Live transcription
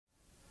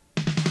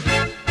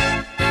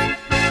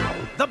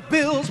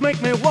Bills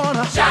make me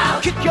wanna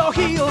shout. Kick your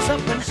heels up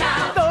and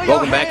shout.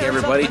 Welcome back,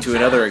 everybody, to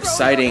another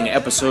exciting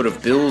episode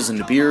of Bills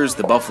and Beers,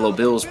 the Buffalo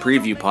Bills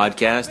preview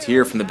podcast,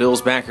 here from the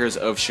Bills backers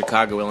of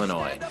Chicago,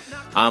 Illinois.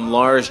 I'm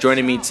Lars.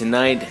 Joining me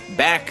tonight,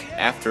 back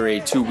after a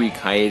 2-week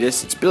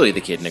hiatus, it's Billy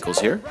the Kid Nichols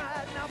here.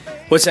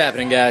 What's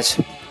happening, guys?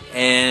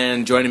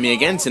 And joining me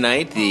again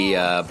tonight,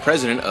 the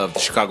president of the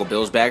Chicago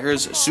Bills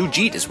backers,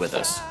 Sujit, is with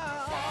us.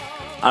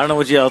 I don't know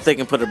what y'all think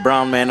and put a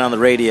brown man on the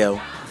radio.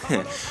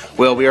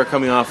 Well, we are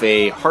coming off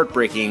a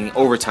heartbreaking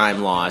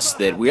overtime loss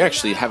that we're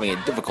actually having a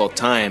difficult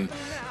time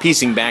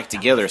piecing back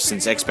together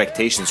since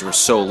expectations were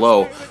so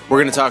low. We're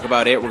going to talk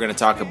about it. We're going to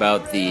talk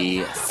about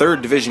the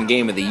third division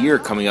game of the year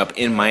coming up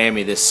in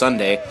Miami this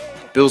Sunday.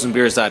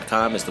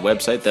 BillsandBeers.com is the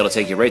website. That'll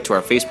take you right to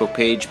our Facebook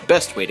page.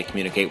 Best way to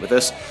communicate with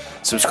us.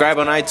 Subscribe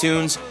on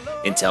iTunes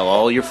and tell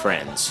all your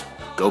friends.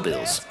 Go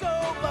Bills.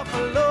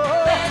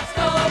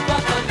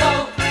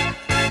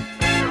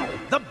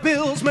 The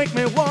Bills make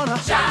me wanna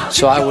shout.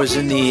 So I was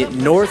in the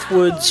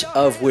Northwoods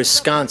of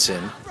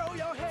Wisconsin.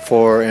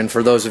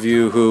 For those of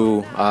you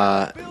who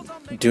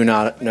do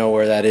not know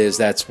where that is,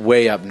 that's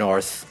way up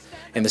north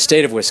in the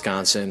state of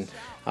Wisconsin.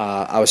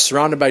 I was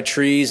surrounded by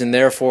trees and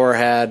therefore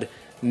had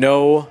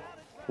no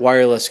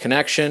wireless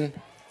connection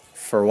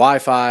for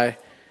Wi-Fi.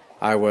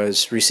 I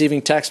was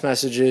receiving text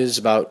messages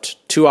about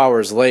 2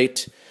 hours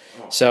late.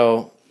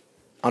 So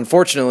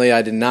unfortunately,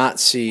 I did not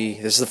see.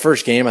 This is the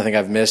first game I think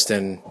I've missed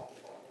in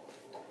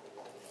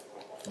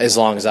as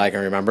long as I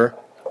can remember.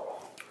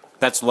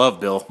 That's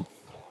love, Bill.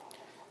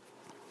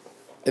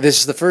 This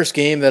is the first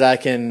game that I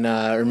can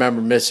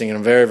remember missing in a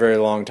very, very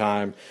long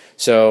time.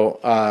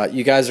 So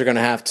you guys are going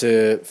to have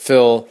to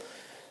fill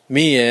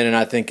me in, and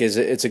I think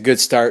it's a good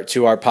start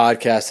to our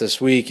podcast this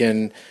week.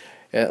 And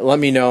let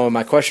me know,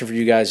 my question for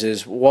you guys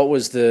is, what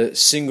was the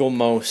single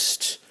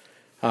most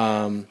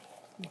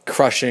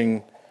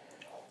crushing,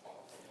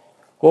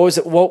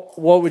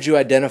 what would you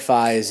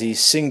identify as the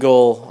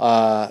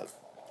single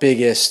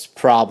biggest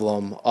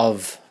problem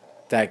of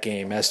that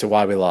game as to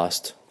why we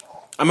lost?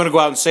 I'm going to go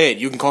out and say it.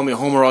 You can call me a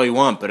homer all you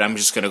want, but I'm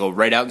just going to go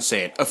right out and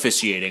say it.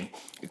 Officiating.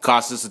 It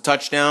cost us a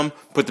touchdown,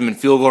 put them in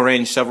field goal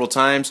range several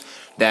times.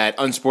 That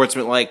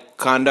unsportsmanlike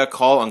conduct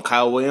call on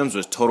Kyle Williams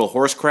was total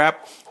horse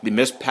crap. The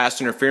missed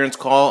pass interference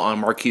call on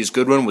Marquise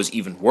Goodwin was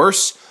even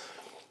worse.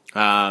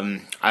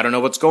 I don't know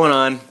what's going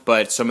on,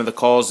 but some of the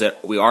calls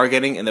that we are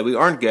getting and that we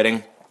aren't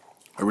getting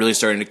are really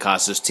starting to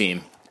cost this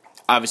team.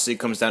 Obviously, it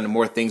comes down to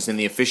more things than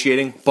the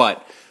officiating,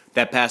 but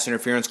that pass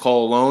interference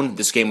call alone,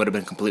 this game would have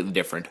been completely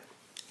different.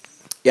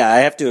 Yeah, I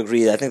have to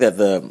agree. I think that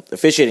the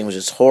officiating was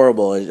just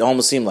horrible. It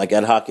almost seemed like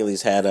Ed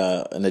Hockley's had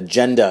an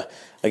agenda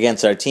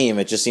against our team.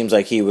 It just seems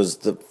like he was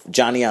the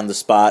Johnny on the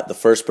spot, the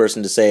first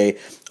person to say,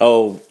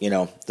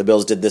 the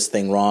Bills did this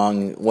thing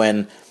wrong,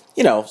 when,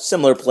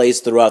 similar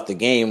plays throughout the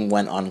game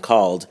went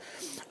uncalled.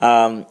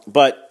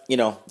 But,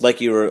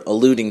 like you were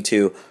alluding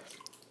to,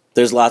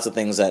 there's lots of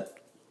things that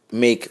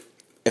make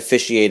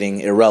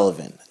officiating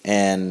irrelevant,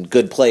 and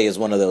good play is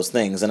one of those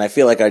things. And I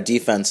feel like our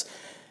defense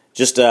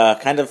just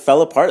kind of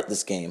fell apart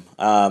this game.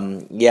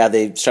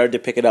 They started to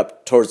pick it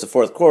up towards the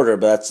fourth quarter,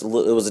 but it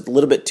was a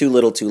little bit too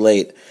little too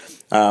late.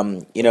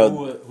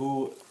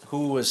 Who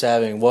was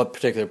having, what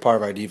particular part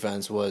of our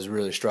defense was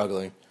really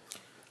struggling?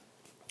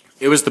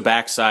 It was the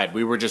backside.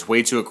 We were just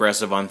way too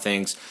aggressive on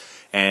things,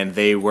 and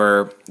they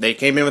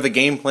came in with a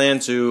game plan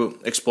to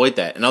exploit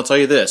that. And I'll tell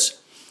you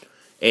this,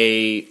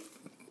 a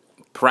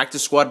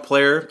practice squad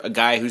player, a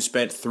guy who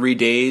spent 3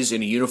 days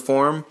in a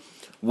uniform,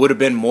 would have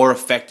been more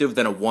effective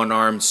than a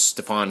one-armed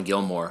Stephon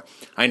Gilmore.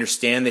 I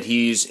understand that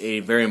he's a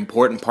very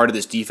important part of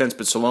this defense,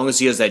 but so long as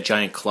he has that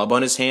giant club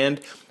on his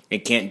hand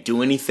and can't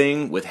do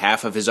anything with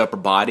half of his upper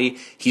body,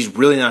 he's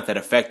really not that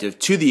effective,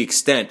 to the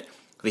extent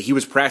that he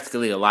was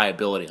practically a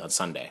liability on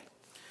Sunday.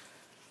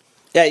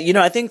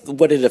 Yeah, I think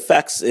what it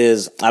affects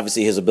is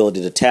obviously his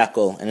ability to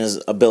tackle and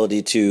his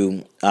ability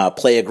to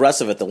play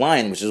aggressive at the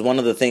line, which is one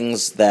of the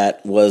things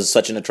that was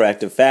such an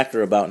attractive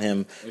factor about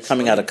him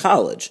coming out of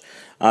college.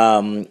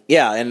 And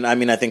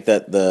I think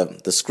that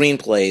the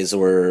screenplays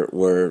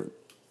were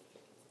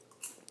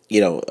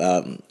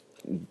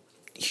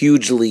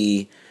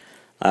hugely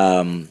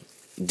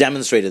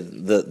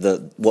demonstrated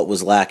the what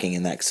was lacking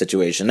in that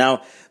situation.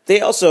 Now,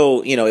 they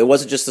also, it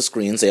wasn't just the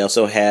screens. They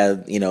also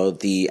had,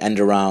 the end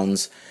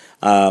arounds.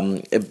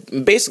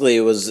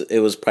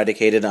 It was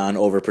predicated on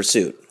over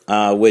pursuit,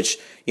 which,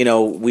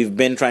 we've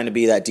been trying to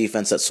be that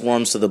defense that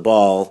swarms to the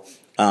ball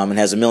and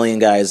has a million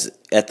guys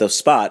at the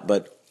spot,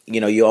 but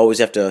you always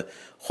have to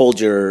hold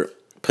your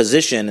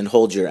position and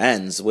hold your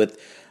ends. With,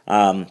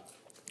 I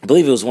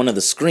believe it was one of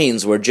the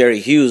screens where Jerry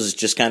Hughes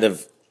just kind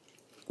of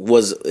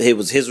it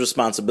was his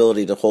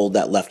responsibility to hold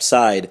that left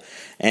side,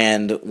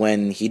 and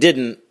when he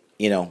didn't,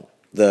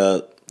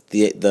 the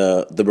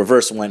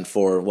reverse went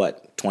for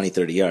 20,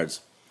 30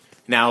 yards.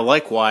 Now,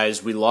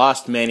 likewise, we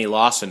lost Manny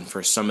Lawson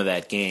for some of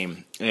that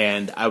game,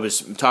 and I was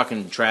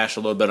talking trash a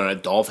little bit on a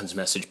Dolphins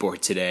message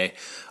board today,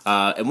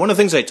 and one of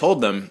the things I told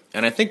them,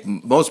 and I think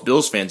most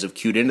Bills fans have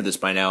cued into this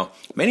by now,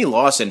 Manny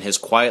Lawson has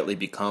quietly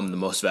become the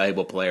most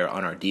valuable player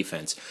on our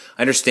defense.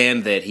 I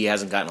understand that he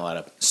hasn't gotten a lot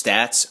of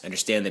stats. I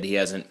understand that he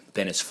hasn't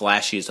been as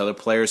flashy as other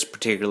players,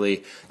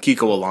 particularly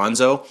Kiko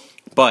Alonso.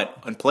 But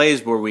on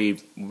plays where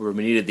we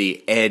needed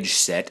the edge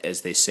set,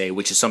 as they say,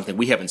 which is something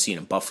we haven't seen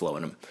in Buffalo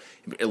in him,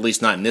 at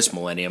least not in this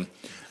millennium,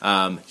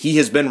 he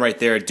has been right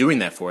there doing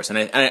that for us. And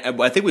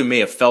I think we may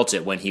have felt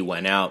it when he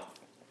went out.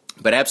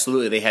 But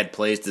absolutely, they had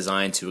plays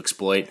designed to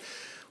exploit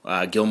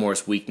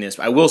Gilmore's weakness.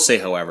 I will say,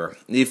 however,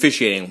 the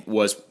officiating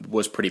was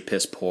pretty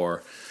piss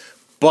poor.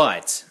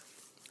 But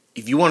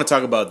if you want to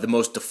talk about the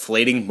most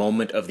deflating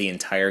moment of the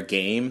entire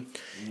game,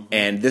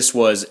 and this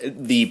was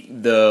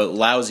the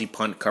lousy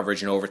punt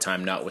coverage in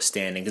overtime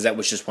notwithstanding, because that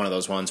was just one of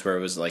those ones where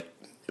it was like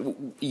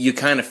you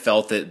kind of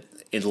felt that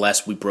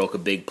unless we broke a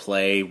big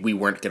play, we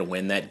weren't going to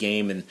win that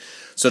game, and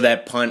so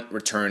that punt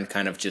return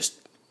kind of just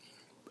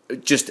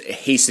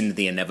hastened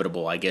the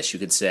inevitable, I guess you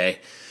could say.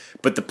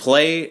 But the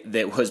play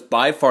that was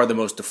by far the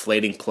most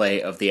deflating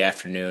play of the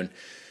afternoon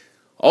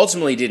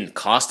ultimately didn't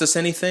cost us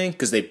anything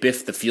because they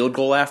biffed the field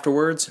goal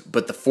afterwards,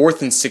 but the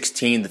 4th and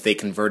 16 that they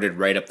converted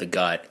right up the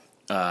gut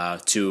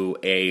to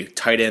a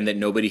tight end that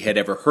nobody had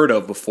ever heard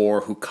of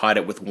before who caught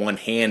it with one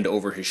hand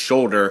over his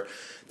shoulder,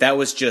 that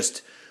was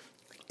just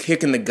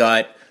kick in the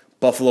gut,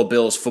 Buffalo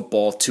Bills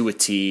football to a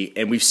T,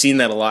 and we've seen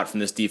that a lot from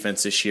this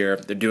defense this year.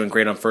 They're doing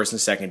great on 1st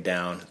and 2nd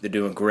down. They're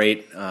doing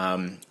great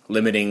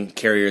limiting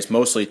carriers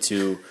mostly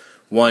to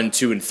 1,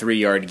 2, and 3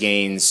 yard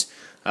gains.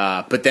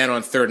 But then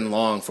on 3rd and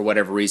long, for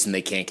whatever reason,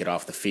 they can't get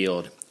off the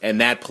field.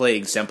 And that play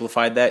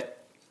exemplified that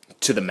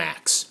to the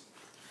max.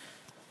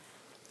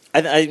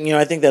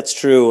 I think that's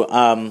true.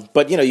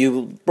 But,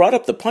 you brought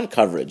up the punt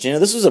coverage.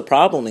 This was a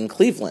problem in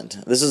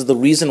Cleveland. This is the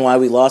reason why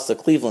we lost the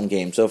Cleveland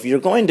game. So if you're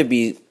going to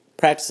be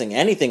practicing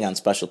anything on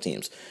special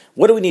teams,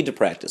 what do we need to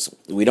practice?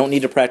 We don't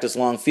need to practice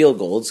long field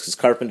goals because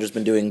Carpenter's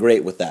been doing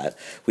great with that.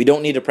 We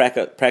don't need to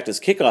practice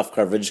kickoff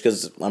coverage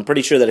because I'm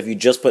pretty sure that if you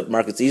just put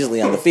Marcus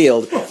Easley on the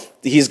field,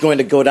 he's going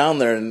to go down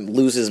there and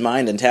lose his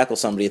mind and tackle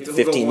somebody at the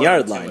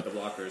 15-yard line.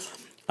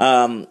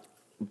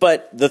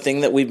 But the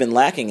thing that we've been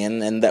lacking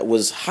in, and that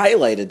was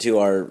highlighted to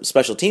our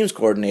special teams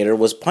coordinator,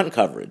 was punt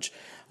coverage.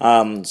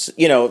 Punt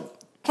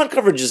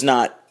coverage is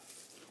not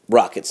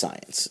rocket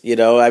science.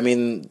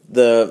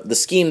 The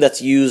scheme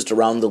that's used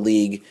around the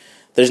league,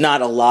 there's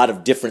not a lot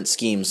of different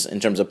schemes in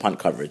terms of punt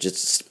coverage.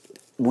 It's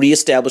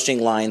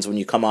reestablishing lines when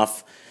you come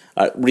off,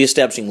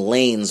 reestablishing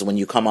lanes when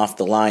you come off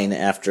the line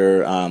after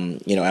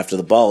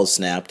the ball is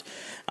snapped,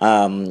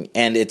 and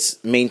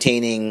it's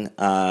maintaining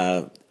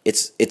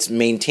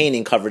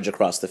maintaining coverage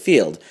across the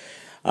field.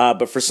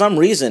 But for some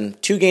reason,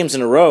 2 games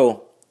in a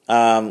row,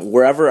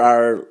 wherever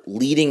our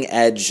leading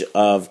edge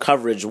of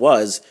coverage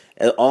was,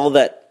 all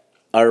that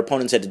our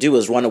opponents had to do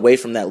was run away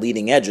from that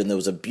leading edge, and there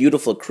was a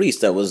beautiful crease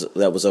that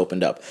was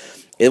opened up.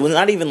 It was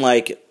not even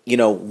like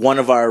one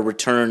of the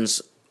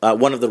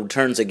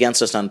returns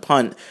against us on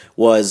punt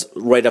was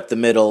right up the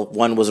middle,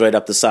 one was right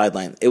up the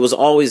sideline. It was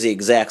always the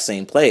exact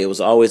same play. It was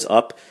always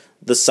up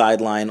the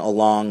sideline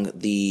along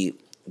the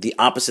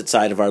opposite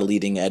side of our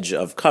leading edge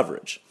of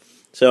coverage.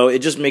 So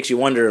it just makes you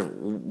wonder,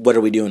 what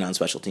are we doing on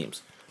special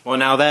teams? Well,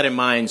 now that in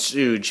mind,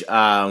 Suge,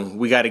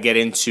 we got to get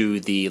into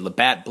the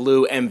Labatt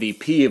Blue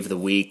MVP of the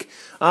week.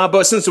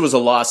 But since it was a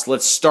loss,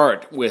 let's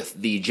start with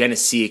the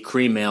Genesee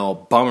Cream Ale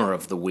Bummer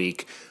of the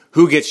week.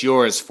 Who gets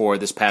yours for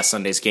this past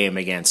Sunday's game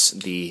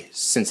against the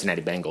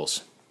Cincinnati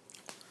Bengals?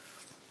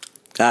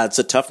 It's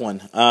a tough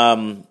one.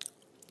 I'm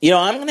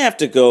going to have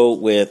to go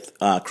with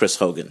Chris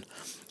Hogan.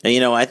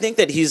 And, I think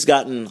that he's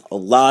gotten a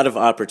lot of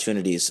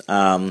opportunities.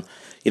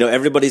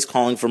 Everybody's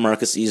calling for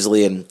Marcus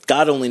Easley, and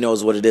God only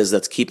knows what it is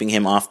that's keeping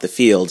him off the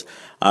field,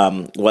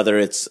 whether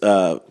it's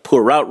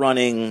poor route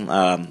running,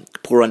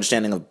 poor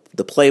understanding of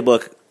the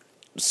playbook.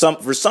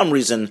 For some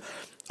reason,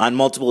 on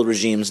multiple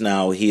regimes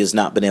now, he has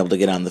not been able to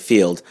get on the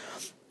field.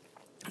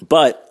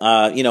 But,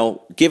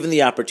 given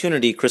the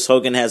opportunity, Chris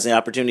Hogan has the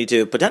opportunity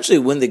to potentially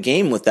win the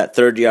game with that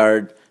third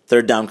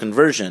down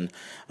conversion,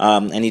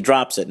 and he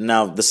drops it.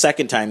 Now, the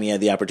second time he had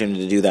the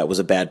opportunity to do that was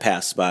a bad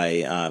pass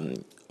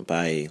by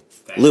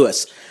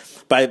Lewis,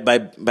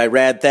 by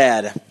Rad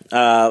Thad.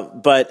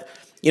 But,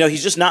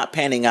 he's just not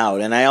panning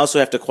out. And I also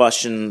have to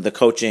question the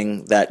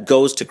coaching that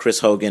goes to Chris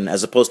Hogan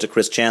as opposed to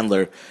Chris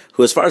Chandler,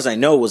 who, as far as I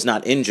know, was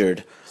not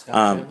injured.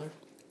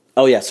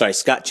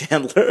 Scott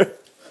Chandler.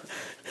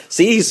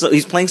 See,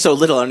 he's playing so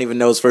little, I don't even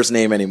know his first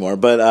name anymore.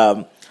 But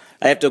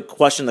I have to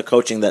question the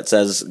coaching that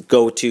says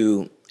go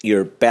to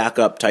your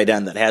backup tight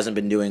end that hasn't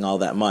been doing all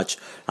that much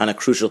on a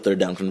crucial third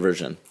down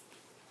conversion.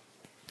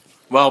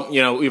 Well,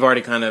 we've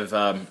already kind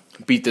of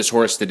beat this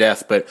horse to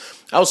death, but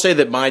I'll say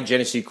that my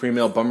Genesee Cream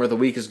Ale Bummer of the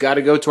Week has got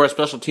to go to our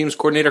special teams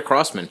coordinator,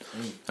 Crossman.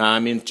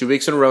 2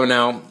 weeks in a row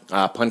now,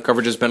 punt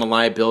coverage has been a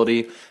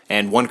liability,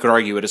 and one could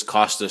argue it has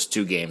cost us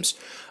 2 games.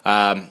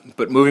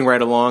 But moving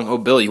right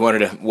along, Bill, you wanted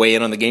to weigh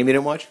in on the game you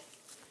didn't watch?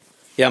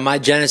 Yeah, my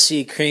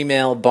Genesee Cream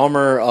Ale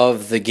bummer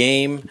of the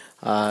game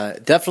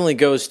definitely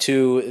goes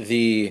to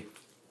the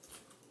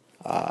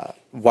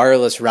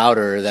wireless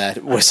router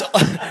that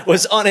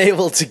was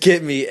unable to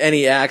get me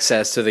any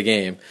access to the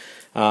game,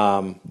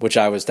 which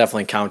I was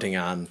definitely counting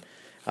on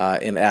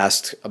and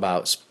asked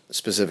about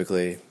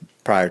specifically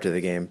prior to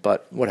the game,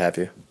 but what have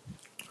you.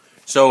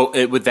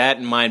 So with that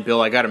in mind,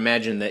 Bill, I got to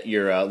imagine that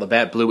your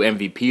Labatt Blue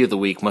MVP of the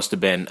week must have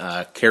been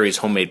Carrie's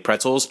homemade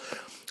pretzels,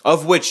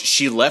 of which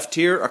she left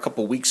here a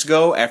couple weeks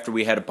ago after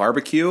we had a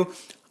barbecue.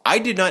 I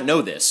did not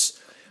know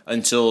this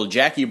until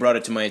Jackie brought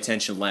it to my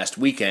attention last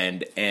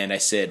weekend, and I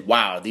said,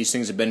 wow, these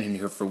things have been in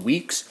here for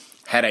weeks.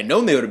 Had I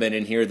known they would have been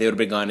in here, they would have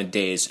been gone in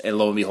days, and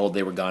lo and behold,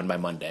 they were gone by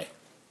Monday.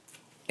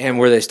 And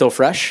were they still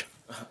fresh?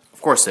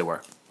 Of course they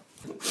were.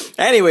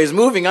 Anyways,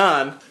 moving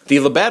on.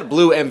 The Labatt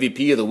Blue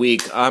MVP of the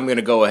week, I'm going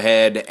to go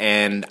ahead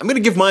and I'm going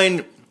to give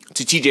mine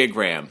to TJ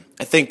Graham.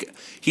 I think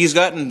he's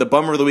gotten the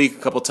bummer of the week a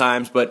couple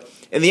times, but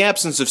in the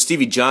absence of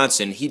Stevie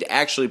Johnson, he'd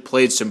actually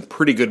played some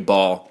pretty good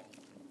ball.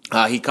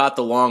 He caught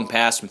the long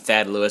pass from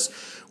Thad Lewis,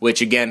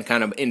 which again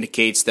kind of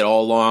indicates that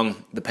all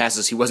along the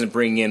passes he wasn't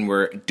bringing in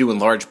were due in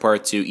large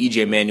part to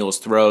E.J. Manuel's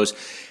throws.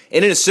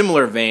 And in a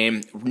similar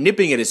vein,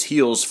 nipping at his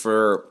heels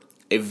for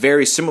a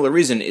very similar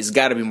reason is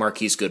got to be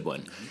Marquise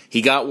Goodwin.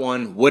 He got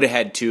one, would have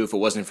had two if it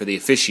wasn't for the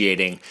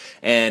officiating.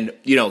 And,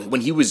 you know,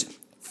 when he was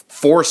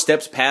 4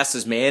 steps past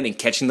his man and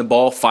catching the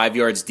ball 5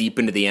 yards deep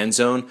into the end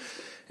zone,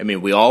 I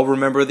mean, we all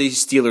remember the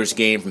Steelers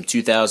game from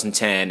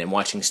 2010 and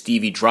watching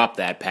Stevie drop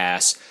that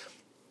pass.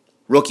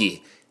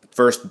 Rookie,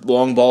 first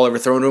long ball ever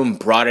thrown to him,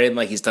 brought it in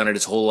like he's done it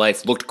his whole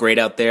life, looked great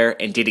out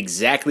there, and did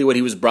exactly what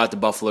he was brought to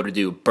Buffalo to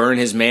do, burn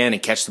his man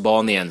and catch the ball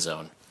in the end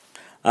zone.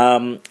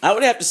 I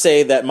would have to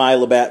say that my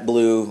Labatt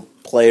Blue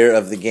player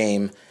of the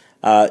game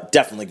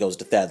definitely goes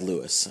to Thad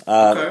Lewis.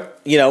 Okay.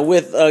 You know,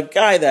 with a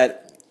guy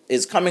that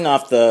is coming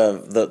off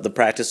the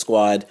practice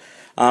squad,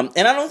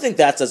 and I don't think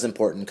that's as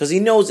important because he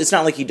knows it's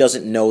not like he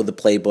doesn't know the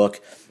playbook,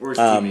 Or his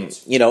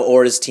teammates. You know,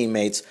 or his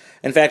teammates.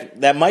 In fact,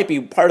 that might be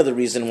part of the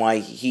reason why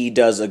he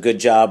does a good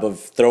job of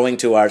throwing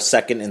to our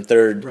second and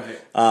third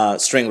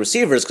string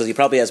receivers because he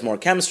probably has more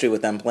chemistry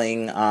with them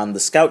playing on the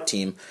scout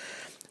team.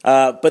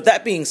 But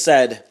that being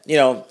said, you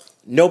know,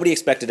 nobody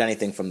expected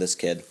anything from this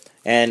kid.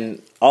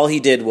 And all he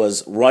did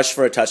was rush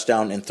for a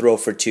touchdown and throw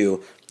for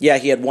 2. Yeah,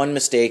 he had one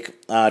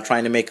mistake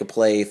trying to make a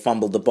play,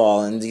 fumbled the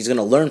ball, and he's going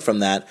to learn from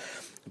that.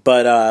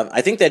 But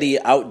I think that he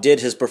outdid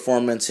his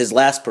performance, his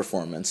last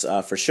performance,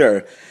 for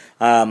sure.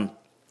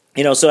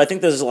 You know, so I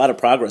think there's a lot of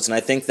progress, and I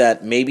think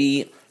that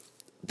maybe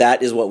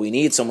that is what we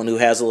need, someone who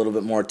has a little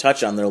bit more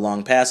touch on their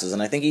long passes.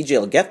 And I think EJ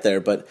will get there,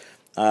 but,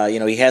 you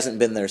know, he hasn't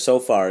been there so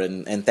far,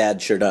 and Thad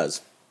sure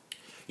does.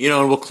 You know,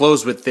 and we'll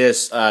close with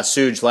this.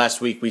 Suge, last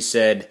week we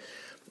said,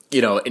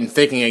 you know, in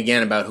thinking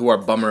again about who our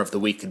bummer of the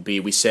week could be,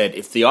 we said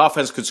if the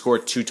offense could score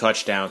 2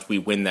 touchdowns, we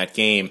win that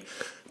game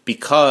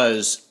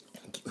because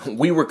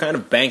we were kind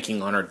of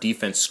banking on our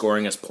defense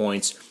scoring us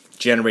points,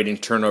 generating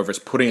turnovers,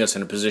 putting us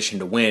in a position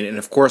to win, and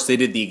of course they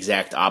did the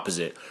exact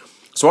opposite.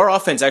 So our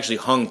offense actually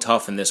hung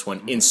tough in this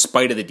one in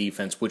spite of the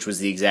defense, which was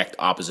the exact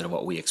opposite of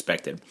what we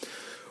expected.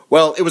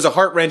 Well, it was a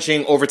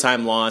heart-wrenching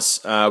overtime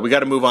loss. We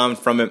got to move on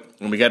from it,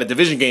 and we got a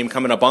division game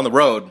coming up on the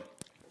road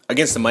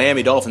against the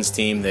Miami Dolphins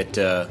team that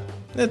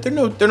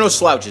they're no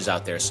slouches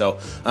out there. So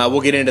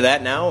we'll get into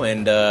that now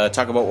and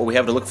talk about what we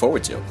have to look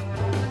forward to.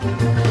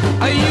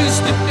 I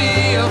used to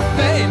be a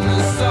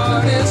famous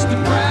artist,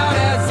 proud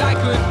as I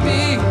could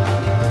be,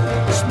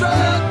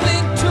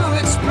 struggling to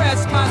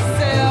express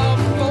myself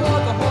for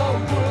the whole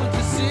world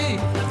to see.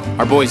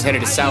 Our boys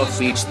headed to South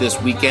Beach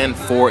this weekend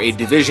for a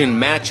division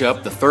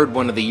matchup, the third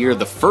one of the year,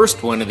 the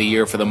first one of the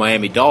year for the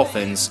Miami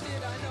Dolphins.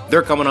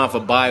 They're coming off a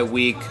bye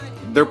week.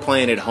 They're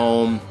playing at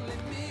home.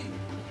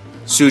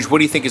 Suge, what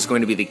do you think is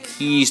going to be the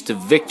keys to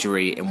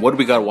victory, and what do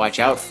we got to watch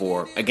out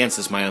for against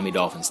this Miami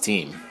Dolphins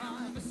team?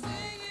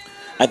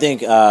 I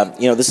think, you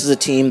know, this is a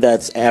team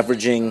that's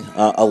averaging,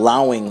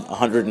 allowing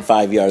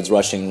 105 yards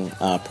rushing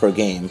per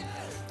game.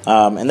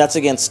 And that's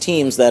against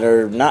teams that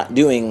are not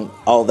doing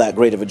all that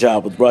great of a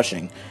job with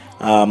rushing.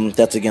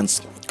 That's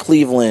against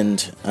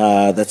Cleveland.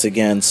 That's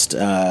against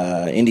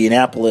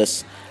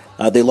Indianapolis.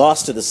 They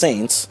lost to the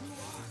Saints,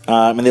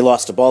 and they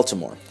lost to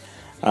Baltimore.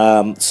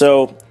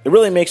 So it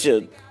really makes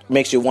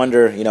you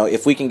wonder, you know,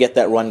 if we can get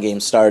that run game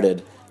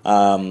started,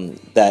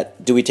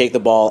 that do we take the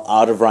ball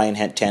out of Ryan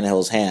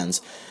Tannehill's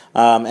hands?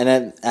 And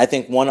then I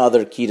think one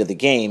other key to the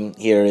game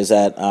here is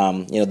that,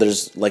 you know,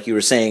 there's, like you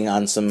were saying,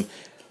 on some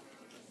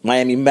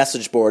Miami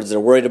message boards, they're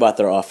worried about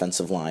their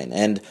offensive line.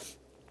 And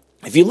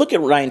if you look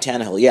at Ryan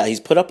Tannehill, yeah, he's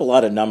put up a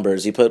lot of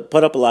numbers. He put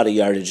up a lot of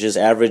yardage. His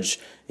average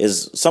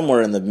is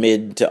somewhere in the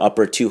mid to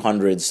upper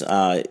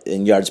 200s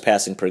in yards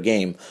passing per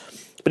game.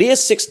 But he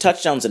has 6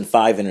 touchdowns and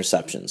 5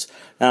 interceptions.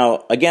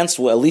 Now, against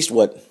at least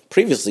what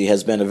previously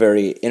has been a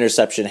very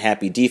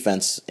interception-happy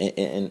defense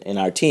in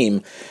our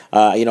team,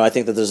 you know, I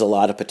think that there's a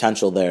lot of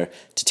potential there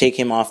to take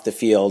him off the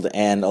field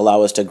and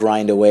allow us to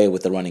grind away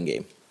with the running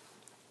game.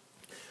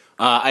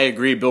 I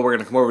agree, Bill. We're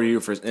going to come over to you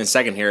in a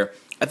second here.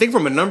 I think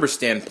from a number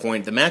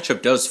standpoint, the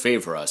matchup does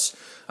favor us.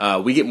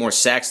 We get more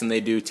sacks than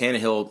they do.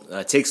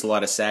 Tannehill takes a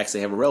lot of sacks.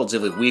 They have a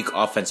relatively weak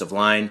offensive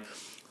line.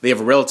 They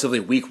have a relatively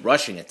weak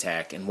rushing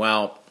attack. And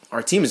while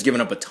our team has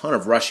given up a ton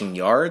of rushing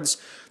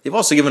yards, they've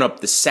also given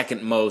up the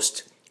second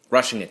most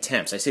rushing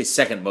attempts. I say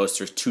second most.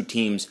 There's two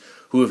teams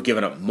who have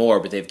given up more,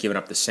 but they've given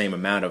up the same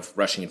amount of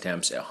rushing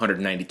attempts at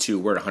 192.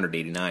 We're at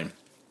 189.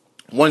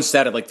 One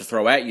stat I'd like to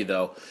throw at you,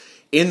 though,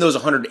 in those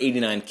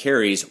 189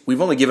 carries,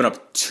 we've only given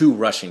up 2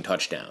 rushing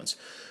touchdowns,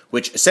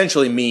 which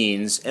essentially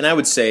means, and I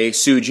would say,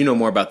 Suge, you know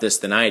more about this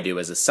than I do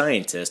as a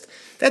scientist,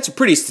 that's a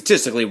pretty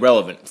statistically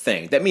relevant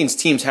thing. That means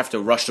teams have to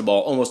rush the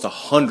ball almost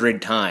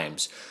 100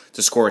 times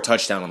to score a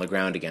touchdown on the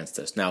ground against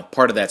us. Now,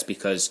 part of that's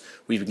because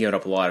we've been giving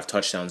up a lot of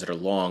touchdowns that are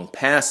long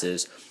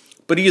passes,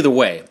 but either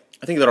way,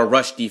 I think that our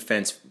rush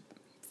defense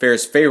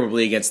fares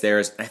favorably against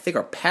theirs, and I think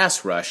our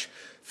pass rush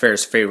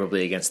fares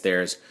favorably against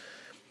theirs.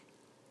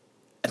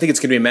 I think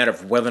it's going to be a matter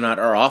of whether or not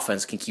our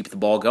offense can keep the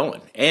ball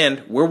going.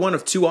 And we're one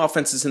of 2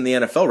 offenses in the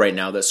NFL right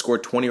now that score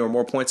 20 or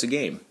more points a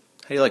game.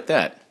 How do you like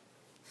that?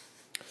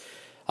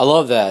 I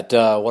love that.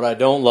 What I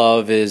don't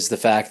love is the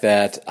fact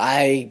that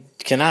I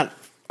cannot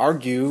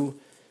argue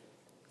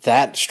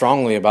that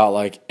strongly about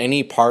like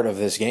any part of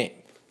this game.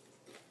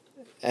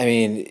 I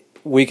mean,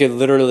 we could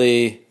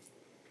literally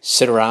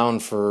sit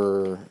around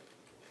for...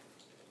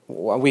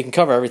 We can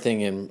cover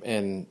everything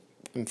in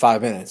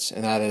 5 minutes,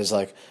 and that is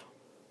like...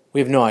 We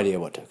have no idea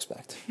what to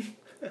expect.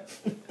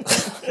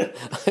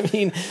 I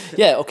mean,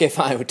 yeah, okay,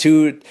 fine. With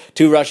two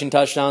rushing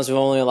touchdowns, we've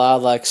only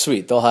allowed, like,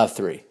 sweet, they'll have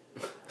 3,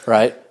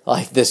 right?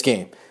 Like this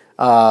game.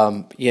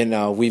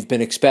 We've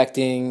been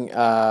expecting,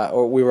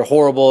 or we were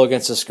horrible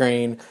against the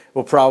screen.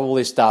 We'll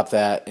probably stop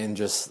that and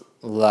just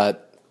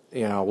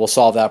we'll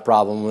solve that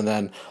problem, and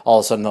then all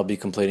of a sudden they'll be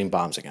completing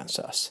bombs against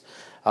us.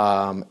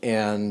 Thad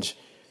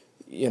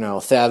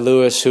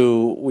Lewis,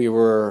 who we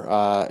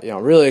were,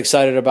 really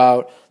excited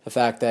about, the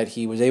fact that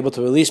he was able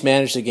to at least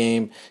manage the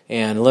game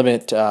and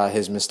limit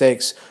his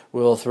mistakes.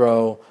 We'll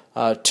throw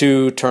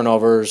 2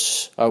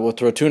 turnovers. We'll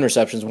throw 2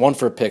 interceptions, 1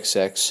 for a pick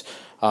 6,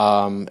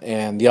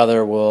 and the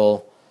other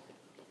will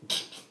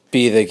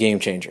be the game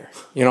changer.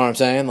 You know what I'm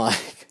saying?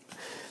 Like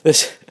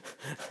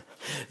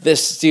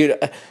this dude.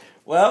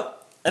 Well,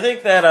 I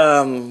think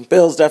that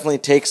Bills definitely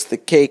takes the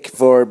cake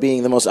for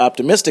being the most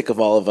optimistic of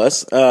all of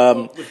us.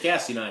 With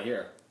Gassy not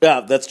here.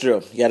 Yeah, that's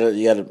true. You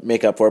gotta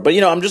make up for it. But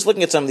I'm just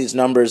looking at some of these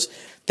numbers.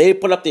 They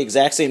put up the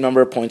exact same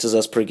number of points as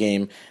us per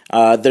game.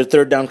 Their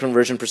third down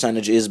conversion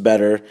percentage is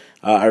better.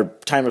 Our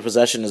time of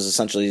possession is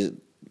essentially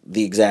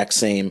the exact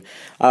same.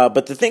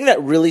 But the thing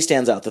that really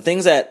stands out, the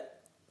things that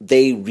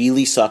they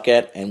really suck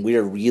at and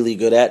we're really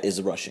good at, is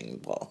rushing the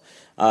ball.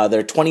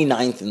 They're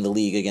 29th in the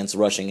league against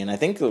rushing, and I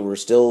think we're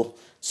still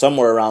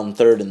somewhere around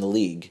 3rd in the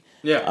league.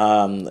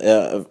 Yeah.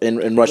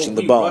 In rushing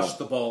the ball. We rush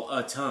the ball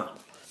a ton.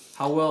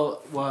 How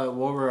well? What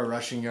were our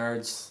rushing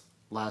yards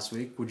last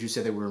week? Would you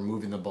say they were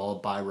moving the ball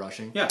by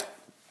rushing? Yeah.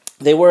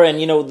 They were, and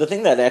the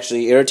thing that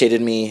actually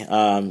irritated me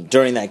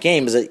during that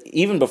game is that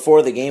even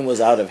before the game was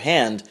out of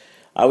hand,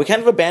 we kind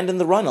of abandoned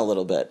the run a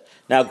little bit.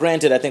 Now,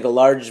 granted, I think a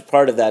large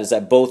part of that is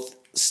that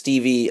both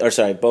CJ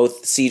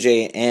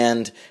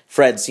and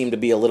Fred seem to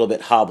be a little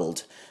bit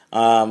hobbled.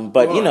 Hold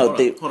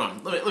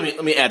on.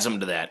 Let me add something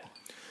to that.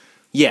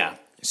 Yeah,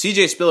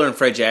 CJ Spiller and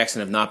Fred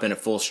Jackson have not been at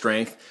full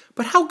strength,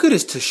 but how good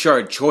has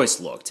Tashard Choice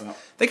looked?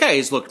 That guy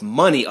has looked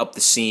money up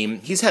the seam.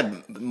 He's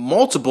had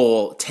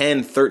multiple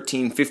 10,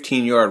 13,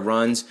 15-yard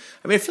runs.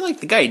 I mean, I feel like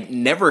the guy is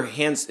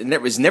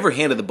never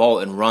handed the ball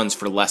in runs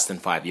for less than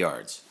 5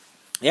 yards.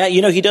 Yeah,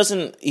 he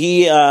doesn't.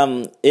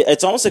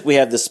 It's almost like we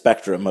have this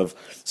spectrum of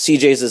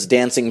CJ's this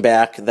dancing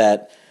back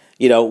that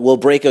will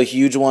break a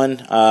huge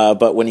one,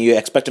 but when you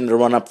expect him to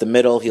run up the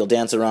middle, he'll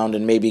dance around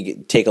and maybe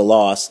take a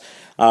loss.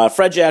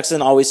 Fred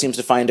Jackson always seems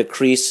to find a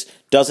crease,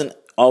 doesn't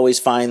always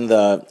find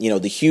the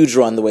huge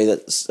run the way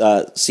that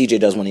CJ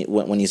does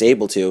when he's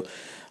able to.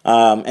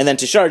 And then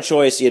Tashard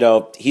Choice,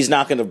 he's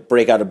not going to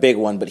break out a big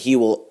one, but he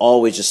will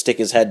always just stick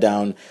his head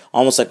down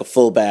almost like a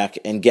fullback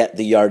and get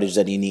the yardage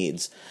that he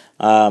needs.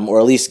 Or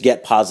at least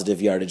get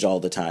positive yardage all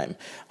the time.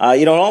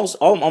 It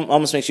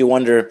almost makes you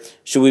wonder,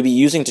 should we be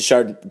using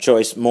Tashard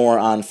Choice more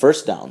on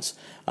first downs?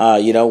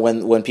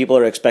 When people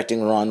are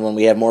expecting a run, when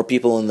we have more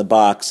people in the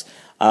box,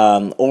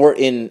 or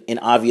in an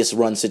obvious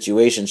run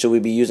situation, should we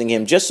be using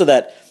him just so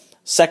that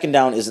second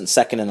down isn't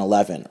 2nd and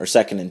 11 or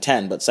 2nd and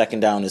 10, but second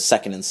down is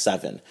 2nd and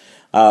 7,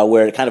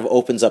 where it kind of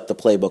opens up the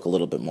playbook a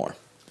little bit more?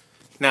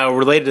 Now,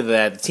 related to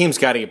that, the team's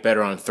got to get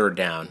better on third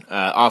down.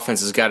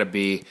 Offense has got to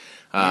be...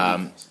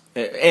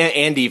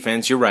 And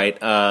defense, you're right.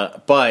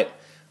 But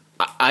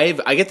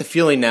I get the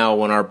feeling now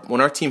when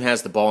our team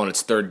has the ball and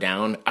it's third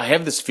down, I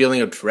have this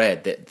feeling of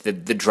dread that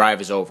the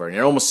drive is over. And it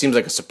almost seems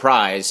like a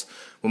surprise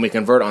when we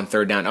convert on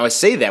third down. Now, I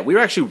say that. We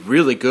were actually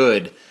really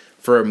good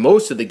for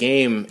most of the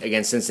game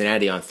against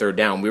Cincinnati on third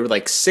down. We were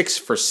like 6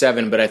 for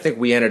 7, but I think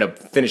we ended up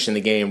finishing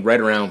the game right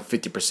around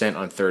 50%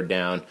 on third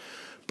down.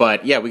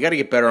 But, yeah, we got to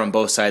get better on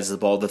both sides of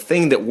the ball. The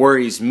thing that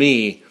worries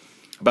me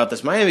about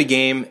this Miami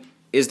game,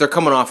 is they're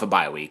coming off a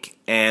bye week,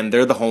 and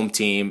they're the home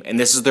team, and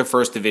this is their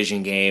first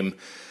division game.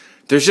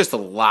 There's just a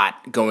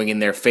lot going in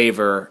their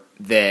favor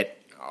that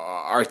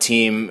our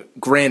team,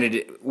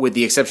 granted, with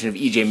the exception of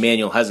E.J.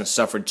 Manuel, hasn't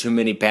suffered too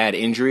many bad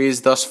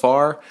injuries thus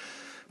far,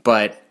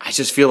 but I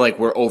just feel like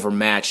we're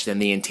overmatched in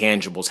the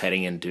intangibles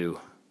heading into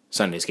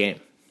Sunday's game.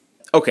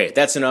 Okay,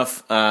 that's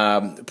enough.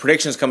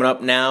 Predictions coming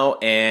up now,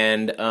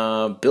 and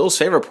Bill's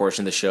favorite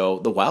portion of the show,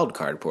 the wild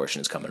card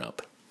portion, is coming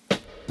up.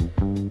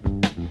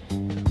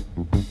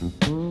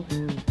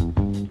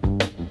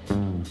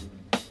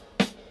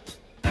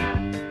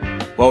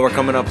 Well, we're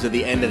coming up to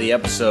the end of the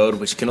episode,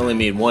 which can only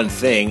mean one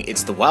thing.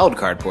 It's the wild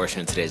card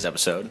portion of today's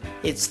episode.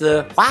 It's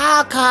the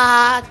wild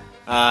card.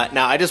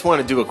 Now, I just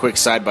want to do a quick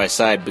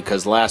side-by-side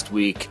because last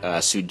week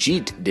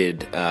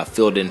Sujit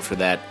filled in for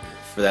that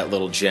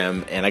little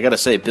gem, and I gotta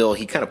say, Bill,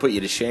 he kind of put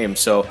you to shame,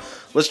 so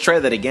let's try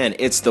that again.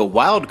 It's the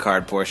wild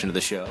card portion of the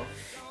show.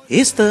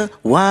 It's the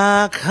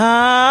wild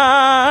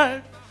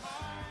card.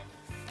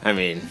 I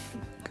mean,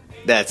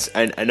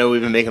 I know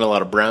we've been making a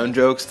lot of Brown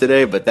jokes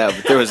today, but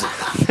there's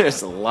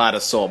a lot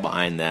of soul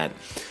behind that.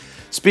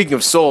 Speaking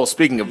of soul,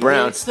 speaking of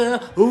Brown, It's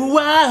the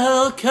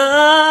wild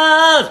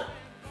card.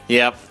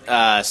 Yep,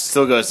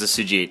 still goes to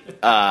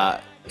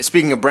Sujit.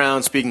 Speaking of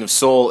Brown, speaking of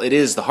soul, it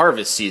is the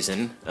harvest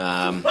season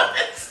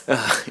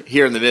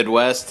here in the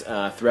Midwest,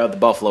 throughout the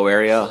Buffalo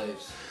area.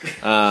 You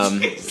got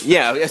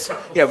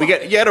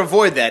to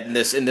avoid that in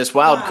this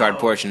wild card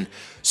portion.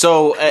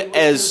 So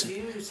as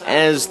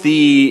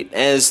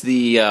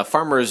the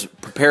farmers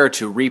prepare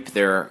to reap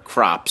their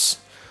crops,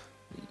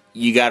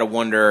 you got to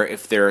wonder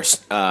if they're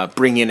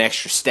bringing in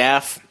extra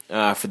staff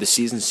for the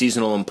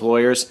seasonal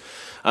employers.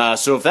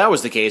 So if that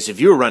was the case,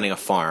 if you were running a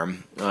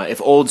farm, if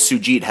old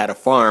Sujit had a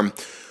farm,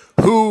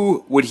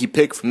 who would he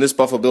pick from this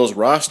Buffalo Bills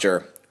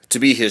roster to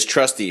be his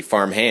trusty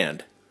farm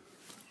hand?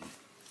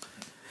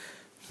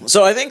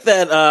 So I think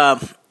that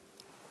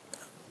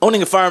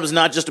owning a farm is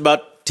not just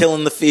about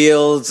tilling the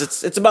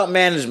fields. It's about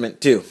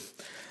management too.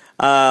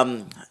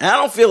 And I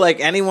don't feel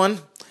like anyone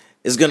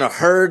is going to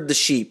herd the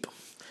sheep,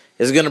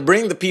 is going to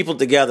bring the people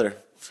together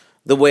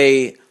the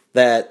way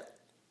that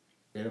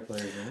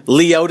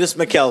Leotis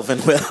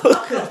McKelvin will.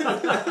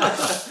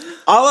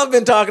 All I've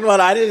been talking about,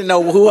 I didn't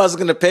know who I was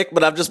going to pick,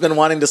 but I've just been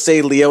wanting to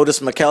say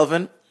Leotis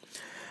McKelvin.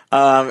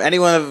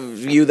 Anyone of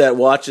you that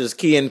watches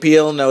Key and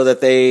Peele know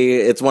that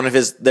he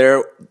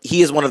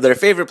is one of their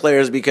favorite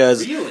players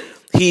because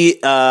they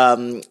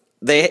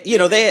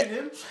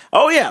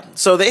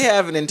so they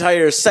have an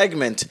entire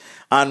segment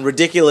on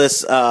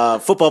ridiculous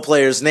football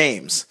players'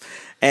 names,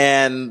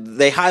 and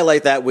they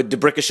highlight that with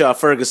DeBrickashaw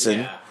Ferguson.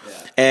 Yeah.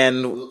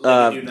 And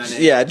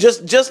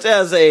just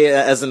as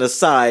an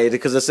aside,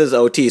 because it says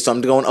OT, so I'm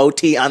going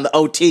OT on the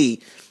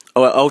OT.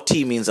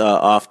 OT means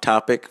off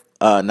topic,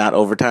 not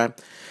overtime.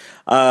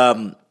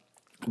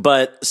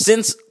 But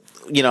since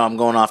I'm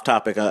going off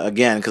topic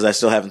again because I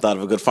still haven't thought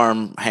of a good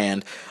farm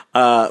hand.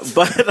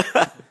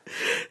 But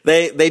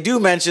they do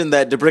mention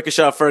that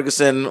DeBrickashaw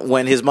Ferguson,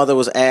 when his mother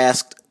was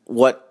asked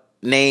what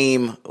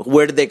name,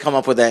 where did they come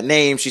up with that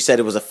name, she said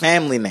it was a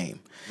family name.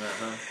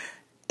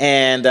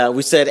 And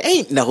we said,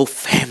 ain't no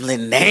family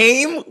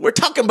name. We're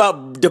talking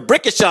about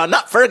DeBrickashaw,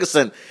 not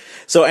Ferguson.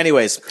 So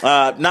anyways,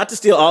 not to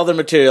steal all their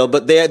material,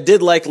 but they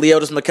did like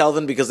Leotis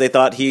McKelvin because they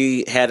thought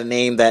he had a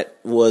name that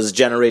was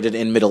generated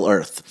in Middle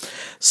Earth.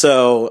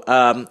 So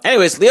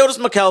anyways, Leotis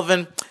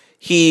McKelvin,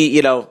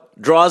 he,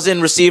 draws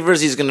in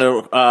receivers. He's going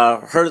to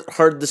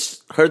herd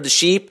the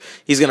sheep.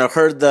 He's going to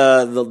herd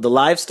the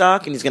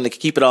livestock, and he's going to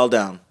keep it all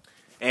down.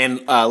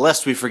 And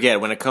lest we forget,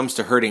 when it comes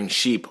to herding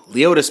sheep,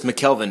 Leotis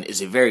McKelvin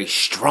is a very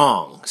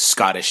strong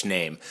Scottish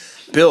name.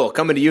 Bill,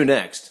 coming to you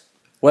next.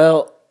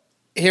 Well,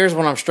 here's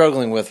what I'm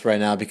struggling with right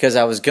now because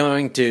I was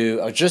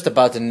just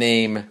about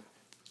to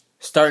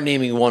start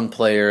naming one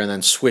player and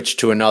then switch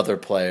to another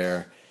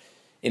player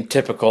in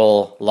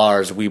typical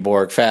Lars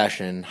Weborg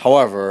fashion.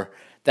 However,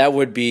 that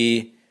would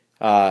be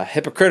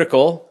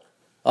hypocritical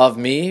of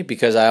me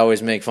because I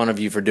always make fun of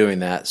you for doing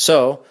that.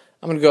 So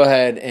I'm going to go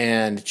ahead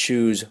and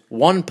choose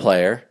one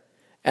player,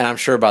 and I'm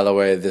sure, by the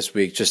way, this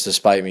week, just to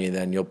spite me,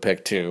 then you'll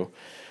pick two.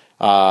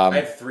 I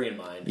have three in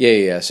mind.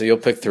 Yeah, so you'll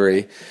pick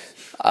three.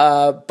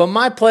 But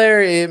my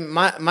player,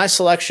 my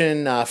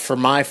selection for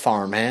my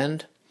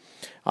farmhand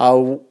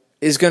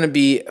is going to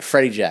be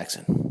Freddie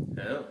Jackson.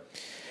 Oh.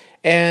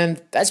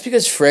 And that's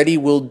because Freddie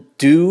will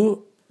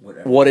do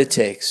what it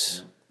takes,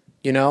 And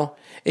you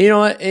know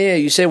what? Yeah,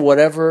 you say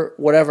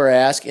whatever I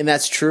ask, and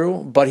that's true.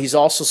 But he's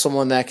also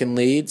someone that can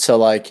lead.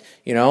 So, I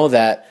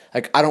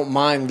don't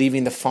mind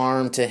leaving the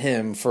farm to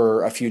him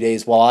for a few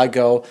days while I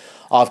go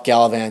off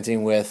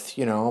gallivanting with,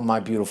 my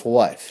beautiful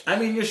wife. I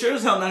mean, you're sure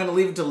as hell not going to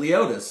leave it to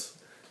Leotis.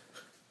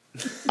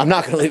 I'm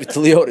not going to leave it to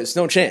Leotis.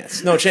 No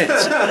chance.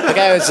 The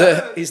guy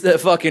he's the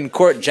fucking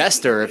court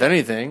jester, if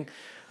anything.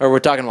 Or we're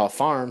talking about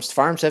farms.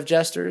 Farms have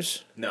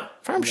jesters? No.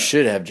 Farms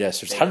should have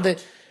jesters.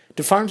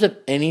 Do farms have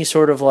any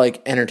sort of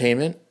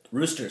entertainment?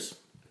 Roosters.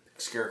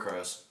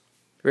 Scarecrows.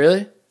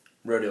 Really?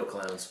 Rodeo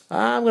clowns.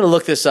 I'm going to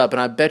look this up,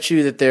 and I bet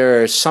you that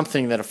there's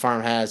something that a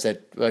farm has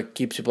that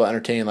keeps people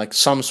entertained, like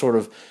some sort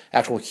of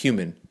actual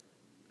human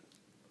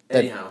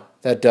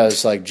that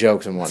does like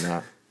jokes and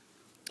whatnot.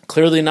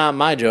 Clearly not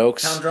my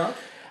jokes. Sound drunk?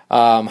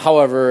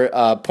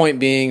 However, point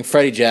being,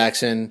 Freddie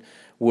Jackson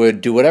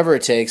would do whatever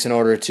it takes in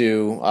order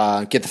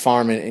to get the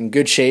farm in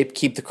good shape,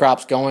 keep the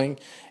crops going,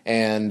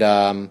 and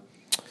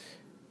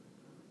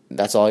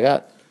that's all I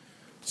got.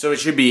 So it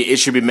should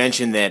be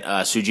mentioned that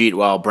Sujit,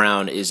 while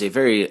brown, is a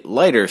very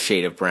lighter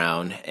shade of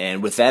brown,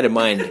 and with that in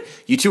mind,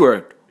 you two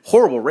are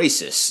horrible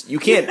racists. You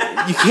can't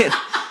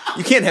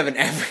have an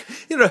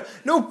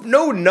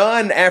no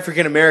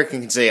non-African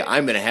American can say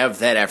I'm going to have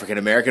that African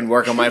American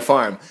work on my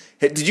farm.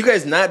 Did you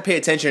guys not pay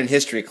attention in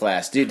history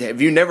class? Dude,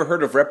 have you never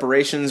heard of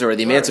reparations or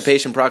the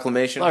Emancipation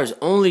Proclamation? Lars,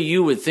 only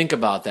you would think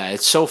about that.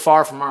 It's so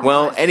far from our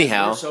minds.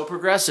 Anyhow, we're so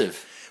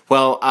progressive.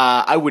 Well,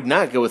 I would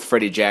not go with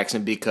Freddie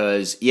Jackson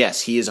because,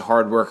 yes, he is a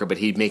hard worker, but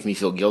he'd make me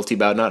feel guilty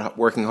about not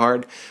working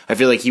hard. I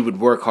feel like he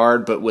would work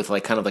hard, but with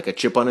kind of a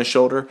chip on his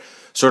shoulder,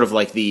 sort of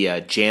like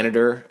the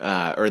janitor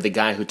or the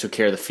guy who took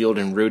care of the field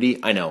in Rudy.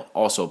 I know,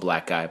 also a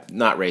black guy,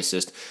 not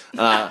racist.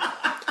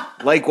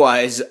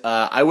 Likewise,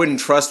 I wouldn't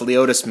trust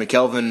Leotis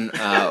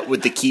McKelvin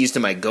with the keys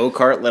to my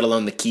go-kart, let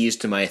alone the keys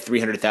to my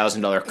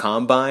 $300,000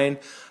 combine.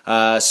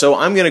 So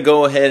I'm going to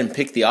go ahead and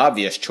pick the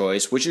obvious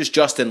choice, which is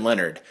Justin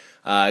Leonard.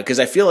 Because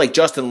I feel like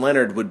Justin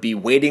Leonard would be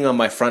waiting on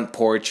my front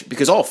porch,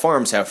 because all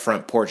farms have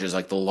front porches,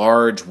 like the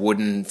large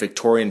wooden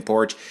Victorian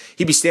porch.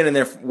 He'd be standing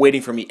there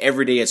waiting for me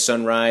every day at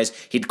sunrise.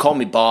 He'd call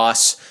me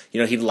boss.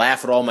 He'd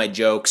laugh at all my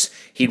jokes.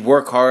 He'd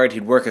work hard.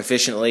 He'd work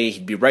efficiently.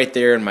 He'd be right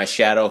there in my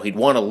shadow. He'd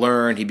want to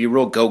learn. He'd be a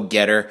real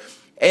go-getter.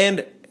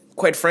 And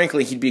quite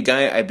frankly, he'd be a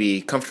guy I'd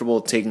be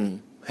comfortable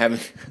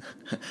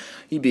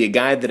he'd be a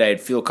guy that I'd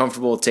feel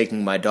comfortable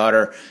taking my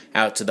daughter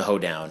out to the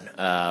hoedown.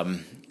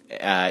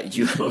 I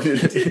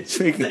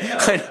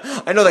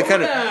know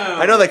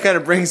that kind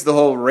of brings the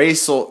whole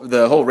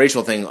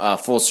racial thing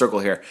full circle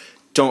here.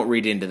 Don't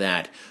read into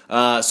that.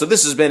 So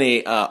this has been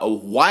a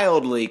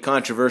wildly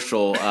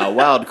controversial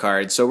wild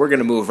card. So we're going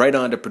to move right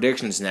on to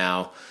predictions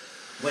now.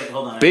 Wait,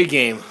 hold on. Big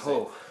game.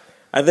 Oh.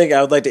 I think I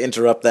would like to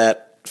interrupt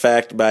that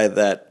fact by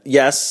that.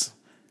 Yes,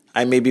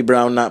 I may be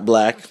brown, not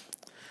black.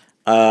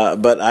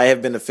 But I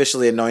have been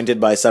officially anointed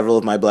by several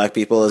of my black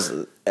people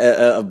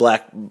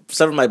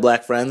several of my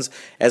black friends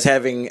as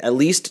having at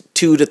least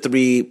 2 to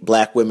 3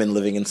 black women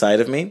living inside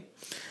of me.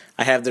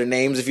 I have their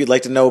names if you'd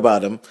like to know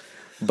about them.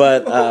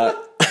 But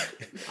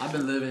I've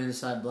been living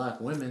inside black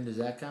women. Does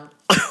that count?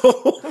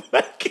 Oh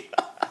my God.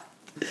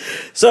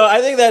 So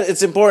I think that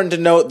it's important to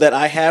note that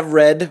I have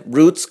read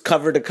Roots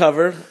cover to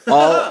cover,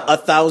 all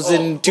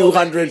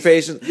 1,200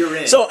 pages. You're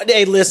in. So,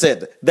 hey,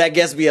 listen, that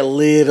gets me a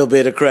little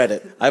bit of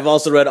credit. I've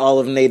also read all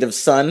of Native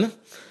Son.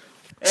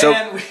 So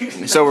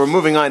we're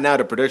moving on now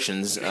to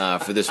predictions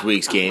for this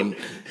week's game.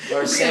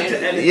 Or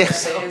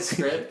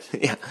Sanskrit.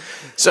 Yeah.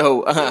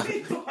 So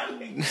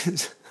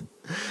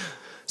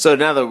so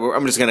now that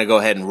I'm just going to go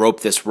ahead and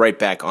rope this right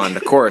back on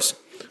the course.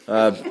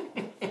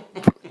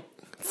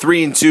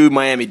 3-2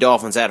 Miami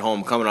Dolphins at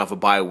home, coming off a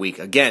bye week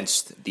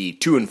against the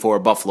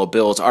 2-4 Buffalo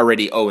Bills,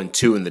 already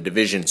 0-2 in the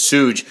division.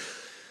 Suge,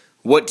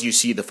 what do you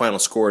see the final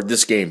score of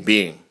this game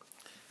being?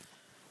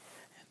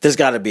 There's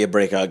got to be a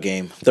breakout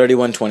game.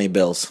 31-20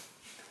 Bills.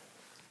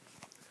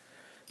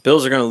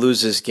 Bills are going to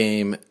lose this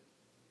game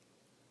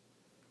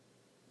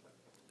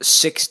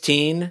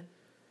 16-28.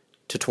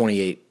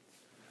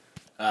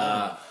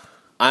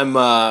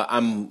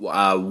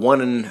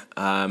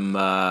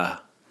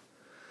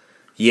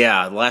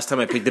 Yeah, the last time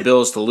I picked the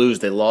Bills to lose,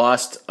 they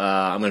lost.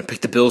 I'm going to pick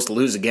the Bills to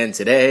lose again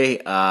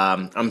today.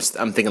 I'm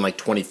thinking like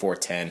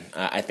 24-10.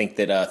 I think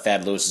that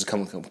Thad Lewis is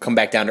come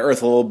back down to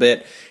earth a little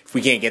bit. If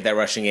we can't get that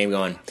rushing game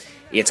going,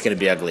 it's going to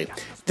be ugly.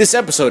 This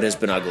episode has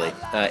been ugly.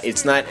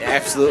 It's not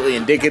absolutely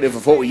indicative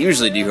of what we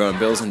usually do here on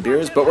Bills and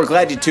Beers, but we're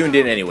glad you tuned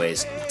in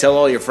anyways. Tell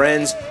all your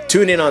friends.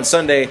 Tune in on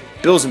Sunday,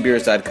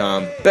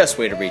 billsandbeers.com. Best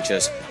way to reach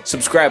us.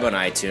 Subscribe on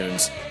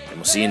iTunes, and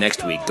we'll see you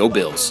next week. Go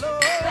Bills.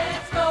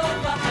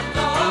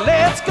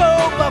 Let's go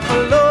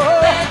Buffalo.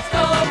 Let's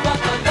go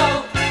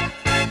Buffalo.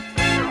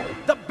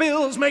 The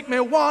Bills make me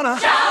wanna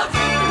shout.